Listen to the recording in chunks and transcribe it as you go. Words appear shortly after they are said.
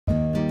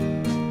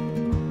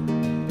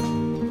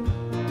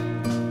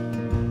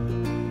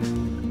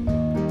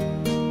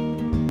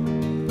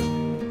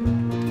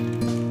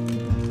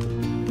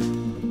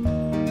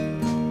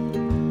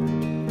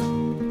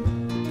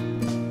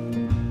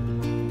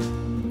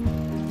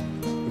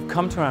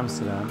come to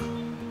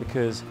Amsterdam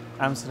because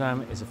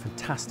Amsterdam is a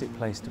fantastic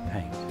place to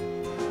paint.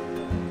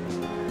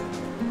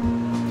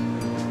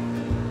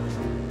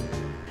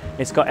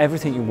 It's got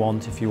everything you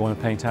want if you want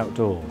to paint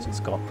outdoors. It's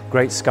got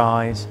great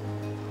skies,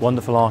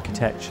 wonderful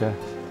architecture,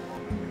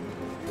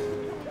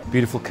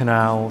 beautiful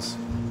canals,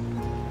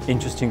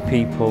 interesting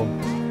people.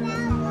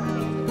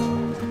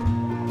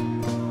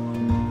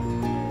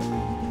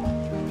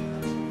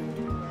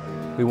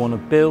 We want to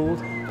build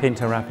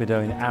Pintar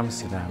Rapido in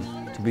Amsterdam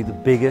to be the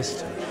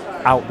biggest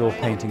outdoor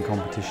painting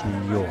competition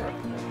in Europe.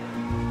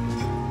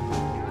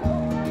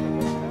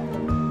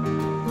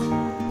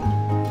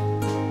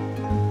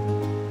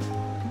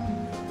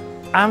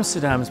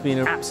 Amsterdam has been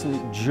an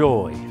absolute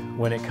joy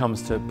when it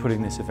comes to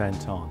putting this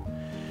event on.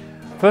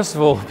 First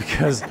of all,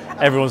 because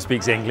everyone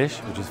speaks English,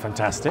 which is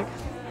fantastic.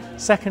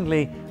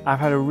 Secondly, I've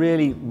had a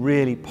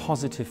really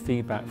positive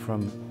feedback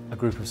from a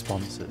group of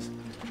sponsors.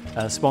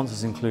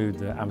 Sponsors include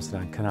the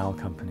Amsterdam Canal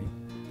Company,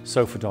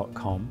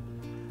 Sofa.com,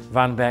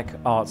 Van Beck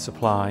Art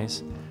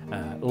Supplies,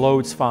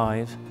 Loads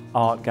 5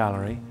 Art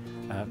Gallery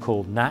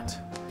called Nat,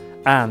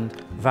 and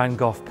Van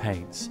Gogh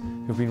Paints,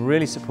 who've been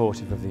really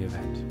supportive of the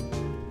event.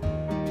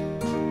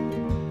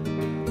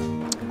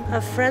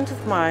 A friend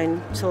of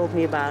mine told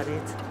me about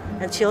it,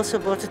 and she also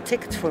bought a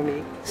ticket for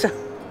me. So,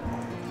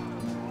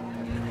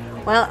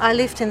 well, I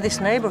lived in this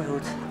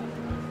neighborhood,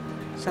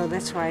 so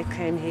that's why I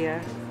came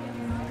here.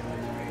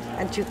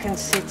 And you can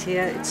sit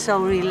here; it's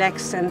so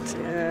relaxed, and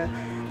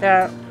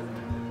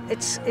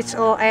it's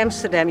all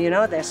Amsterdam, you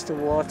know. There's the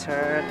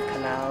water, the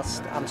canals,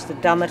 the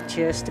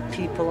Amsterdammertjes, the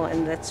people,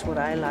 and that's what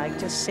I like.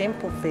 Just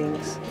simple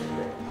things.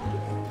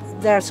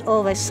 There's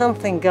always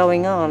something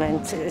going on,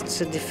 and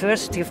it's a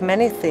diversity of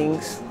many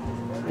things.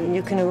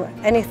 You can do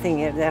anything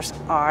here. There's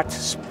art,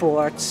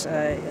 sports,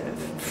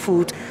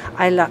 food.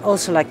 I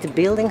also like the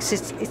buildings.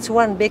 It's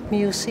one big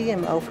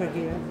museum over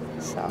here,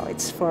 so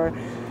it's for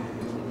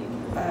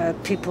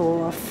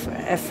people of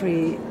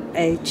every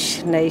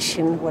age,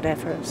 nation,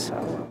 whatever.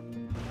 So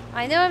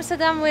I know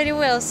Amsterdam very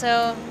well,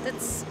 so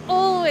that's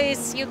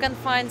always you can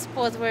find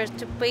spot where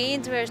to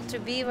paint, where to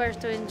be, where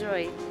to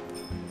enjoy.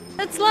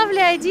 That's a lovely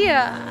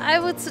idea. I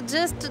would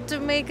suggest to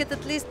make it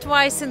at least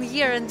twice in a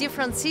year in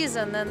different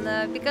season,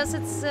 and because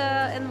it's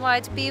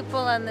invite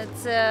people and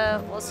it's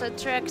also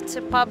attract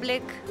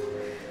public,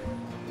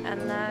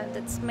 and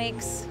that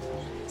makes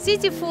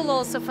city full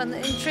also of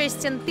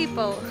interesting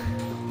people.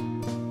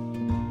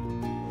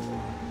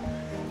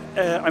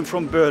 I'm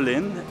from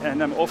Berlin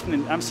and I'm often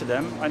in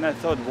Amsterdam, and I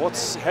thought,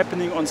 what's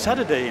happening on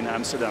Saturday in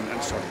Amsterdam?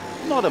 I'm sorry,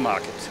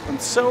 Noordermarket.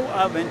 And so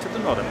I went to the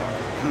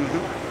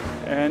Noordermarket.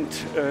 And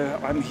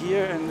I'm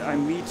here and I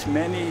meet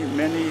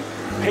many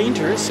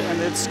painters,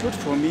 and it's good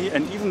for me.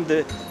 And even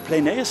the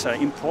plein-airs are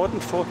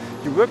important for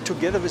you work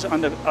together with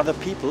other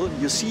people.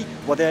 You see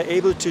what they're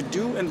able to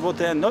do and what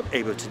they're not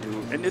able to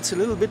do. And it's a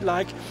little bit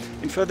like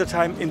in further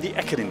time in the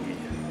academy.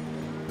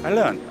 I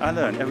learn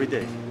every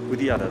day with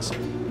the others.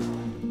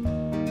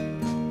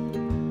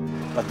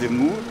 But the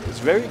mood is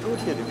very good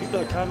here. The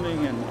people are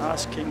coming and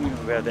asking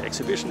where the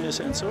exhibition is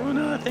and so on.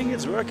 I think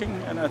it's working,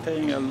 and I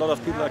think a lot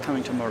of people are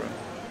coming tomorrow.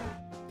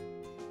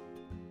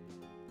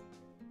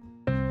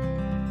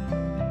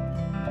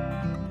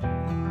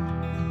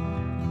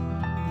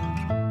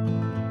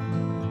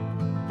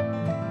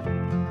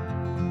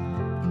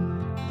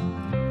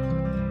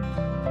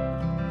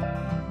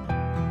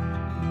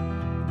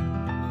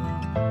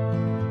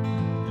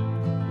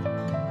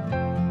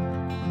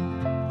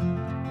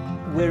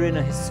 We're in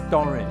a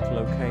historic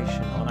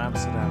location on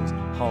Amsterdam's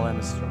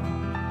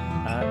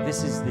Haarlemmerstraat.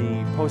 This is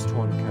the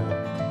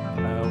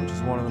Posthoornkerk, which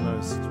is one of the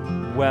most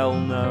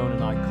well-known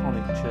and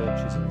iconic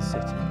churches in the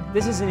city.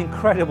 This is an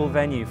incredible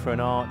venue for an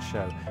art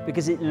show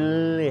because it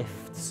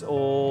lifts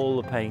all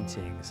the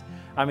paintings.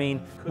 I mean,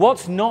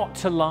 what's not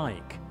to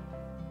like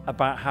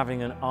about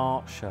having an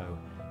art show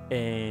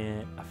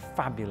in a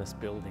fabulous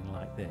building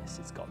like this?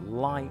 It's got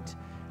light,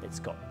 it's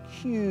got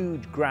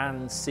huge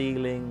grand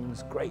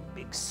ceilings, great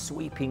big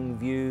sweeping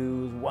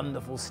views,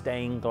 wonderful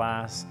stained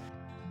glass.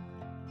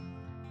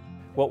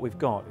 What we've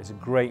got is a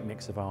great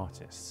mix of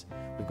artists.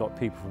 We've got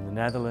people from the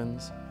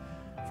Netherlands,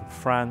 from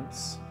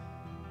France,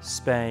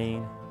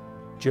 Spain,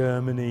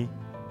 Germany.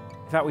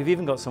 In fact, we've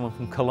even got someone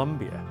from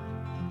Colombia.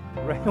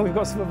 We've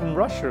got someone from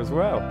Russia as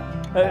well.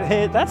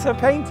 Here, that's a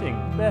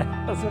painting there,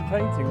 that's a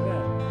painting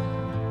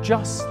there.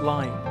 Just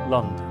like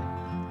London,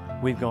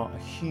 we've got a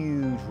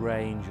huge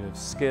range of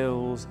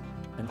skills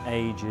and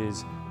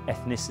ages,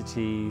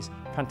 ethnicities,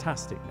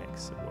 fantastic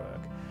mix of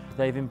work.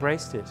 They've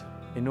embraced it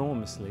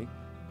enormously,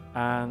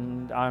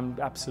 and I'm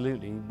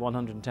absolutely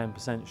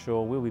 110%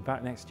 sure we'll be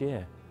back next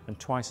year and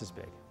twice as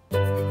big.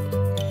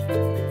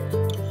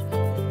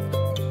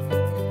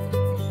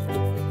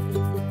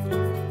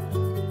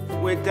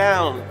 We're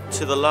down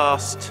to the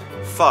last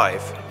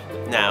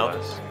 5 now,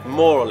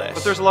 more or less.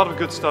 But there's a lot of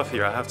good stuff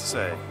here, I have to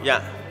say.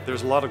 Yeah.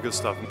 There's a lot of good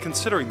stuff. And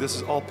considering this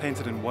is all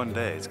painted in one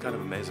day, it's kind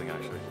of amazing,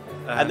 actually.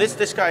 And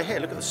this guy here,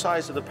 look at the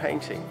size of the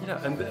painting.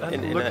 Yeah, and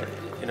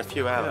in a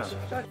few hours.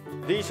 Yeah.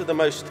 These are the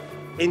most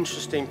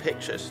interesting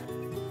pictures.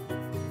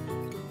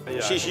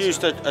 She's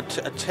used a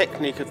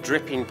technique of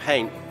dripping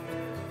paint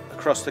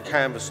across the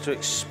canvas to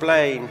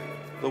explain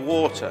the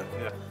water.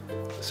 Yeah.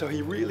 So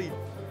he really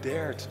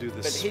dared to do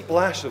this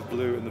splash of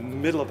blue in the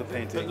middle of the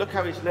painting. But look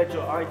how he's led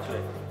your eye to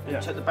it. You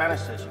take the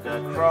banisters, you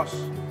go across,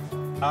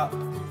 up,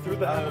 through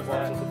the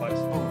handlebars of the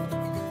bicycle.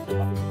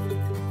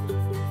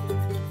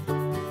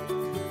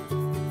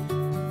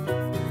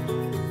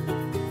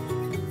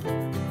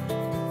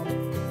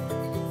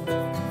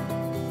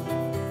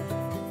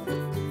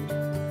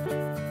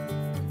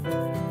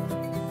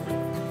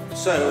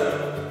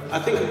 So, I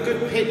think a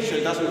good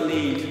picture doesn't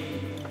need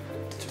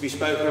to be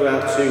spoken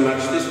about too much.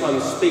 This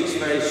one speaks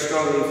very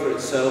strongly for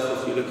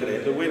itself if you look at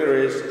it. The winner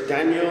is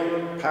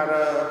Daniel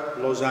Para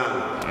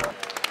Lozano.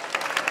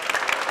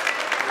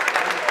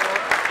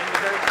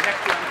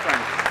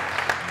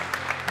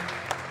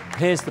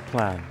 Here's the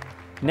plan.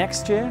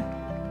 Next year,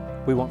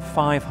 we want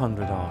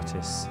 500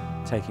 artists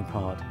taking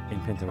part in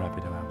Pintar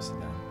Rapido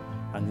Amsterdam.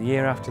 And the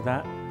year after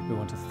that, we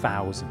want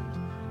 1,000.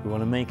 We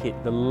want to make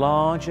it the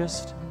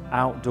largest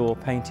outdoor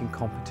painting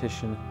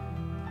competition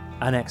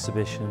and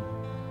exhibition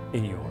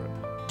in Europe.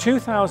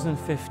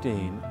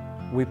 2015,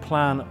 we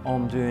plan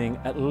on doing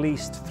at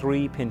least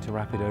 3 Pintar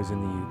Rapidos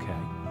in the UK.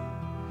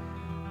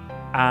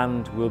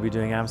 And we'll be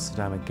doing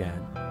Amsterdam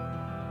again.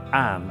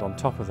 And on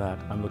top of that,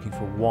 I'm looking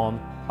for 1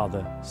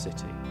 other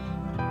city.